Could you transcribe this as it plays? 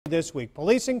this week.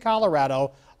 Police in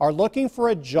Colorado are looking for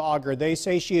a jogger. They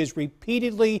say she is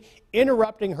repeatedly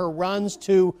interrupting her runs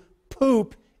to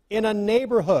poop in a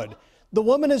neighborhood. The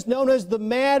woman is known as the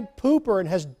Mad Pooper and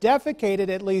has defecated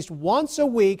at least once a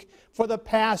week for the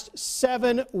past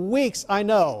 7 weeks. I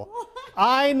know.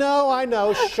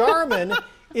 Charmin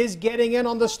is getting in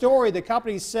on the story. The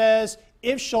company says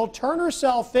if she'll turn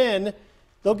herself in,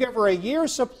 they'll give her a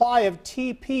year's supply of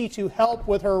TP to help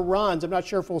with her runs. I'm not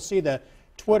sure if we'll see the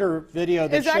Twitter video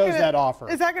that shows that offer.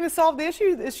 Is that going to solve the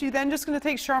issue? Is she then just going to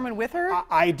take Charmin with her?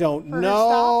 I don't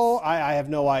know. I have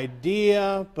no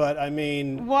idea, but I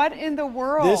mean... What in the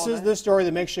world? This is the story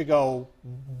that makes you go,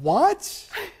 what?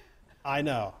 I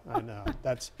know.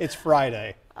 It's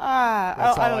Friday.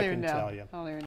 That's all I can tell you.